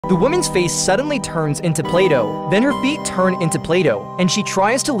The woman's face suddenly turns into Play-Doh, then her feet turn into Play-Doh, and she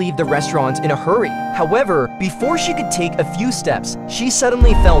tries to leave the restaurant in a hurry. However, before she could take a few steps, she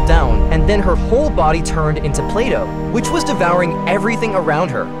suddenly fell down, and then her whole body turned into Play-Doh, which was devouring everything around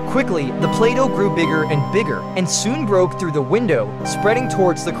her. Quickly, the Play-Doh grew bigger and bigger, and soon broke through the window, spreading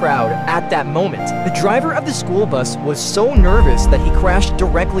towards the crowd. At that moment, the driver of the school bus was so nervous that he crashed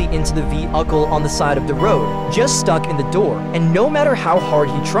directly into the vehicle on the side of the road, just stuck in the door, and no matter how hard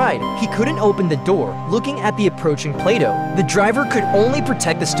he tried, he couldn't open the door. Looking at the approaching Play-Doh, the driver could only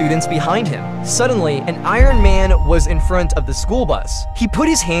protect the students behind him. Suddenly, an Iron Man was in front of the school bus. He put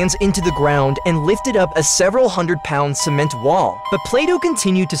his hands into the ground and lifted up a several hundred-pound cement wall. But Play-Doh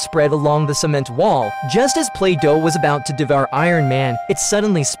continued to spread along the cement wall. Just as Play-Doh was about to devour Iron Man, it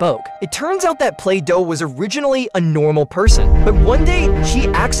suddenly spoke. It turns out that Play-Doh was originally a normal person, but one day she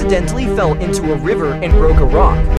accidentally fell into a river and broke a rock.